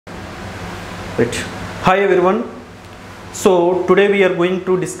Right. Hi everyone. So today we are going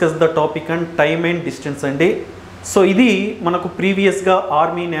to discuss the topic on time and distance andi. So ఇది మనకు previous గా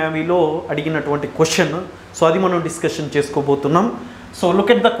army నేవీలో అడిగినటువంటి question. So అది మనం discussion చేసుకోబోతున్నాం. So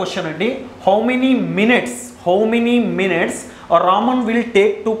look at the question అండి. How many minutes Raman will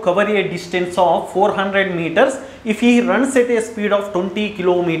take to cover a distance of 400 meters if he runs at a speed of 20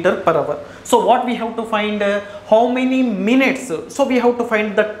 km per hour. So what we have to find? How many minutes? So we have to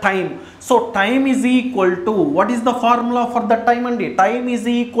find the time. So time is equal to, what is the formula for the time? And time is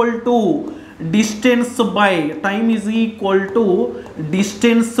equal to distance by, time is equal to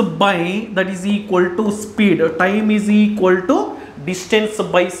distance by, that is equal to speed. Time is equal to distance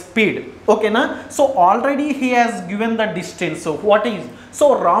by speed. Okay na? So already he has given the distance. So what is? So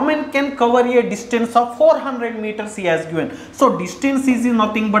Raman can cover a distance of 400 meters he has given. So distance is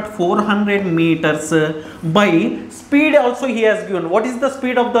nothing but 400 meters by speed also he has given. What is the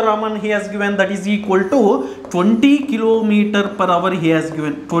speed of the Raman he has given? That is equal to 20 km per hour he has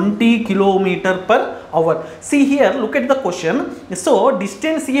given. 20 km per hour. See here, look at the question. So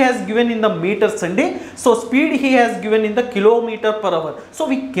distance he has given in the meters and so speed he has given in the kilometer per hour. So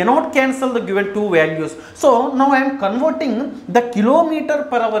we cannot cancel the given two values. So now I am converting the kilometer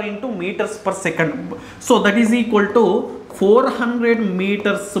per hour into meters per second. So that is equal to 400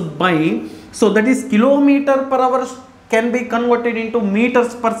 meters by, so that is kilometer per hour can be converted into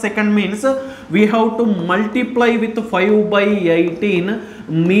meters per second, means we have to multiply with 5 by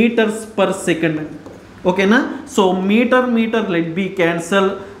 18 meters per second. Okay na? So meter let be cancel,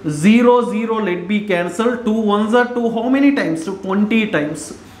 0 let be cancel, 2 ones are 2, how many times? 20 times.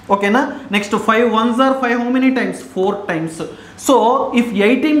 Okay na? Next 5 ones are 5, how many times? 4 times. So if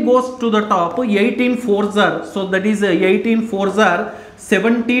 18 goes to the top, 18 fours are, so that is 18 fours are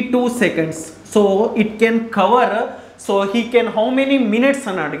 72 seconds. So it can cover, so he can, how many minutes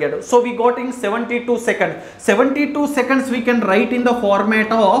an adgadu? So we got in 72 seconds. 72 seconds we can write in the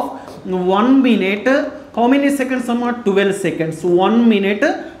format of 1 minute. How many seconds? 12 seconds. 1 minute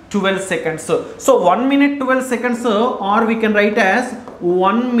 12 seconds. So 1 minute 12 seconds, or we can write as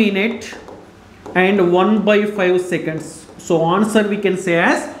 1 minute and 1 by 5 seconds. So answer we can say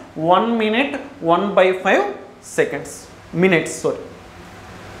as 1 minute 1 by 5 seconds. Minutes, sorry.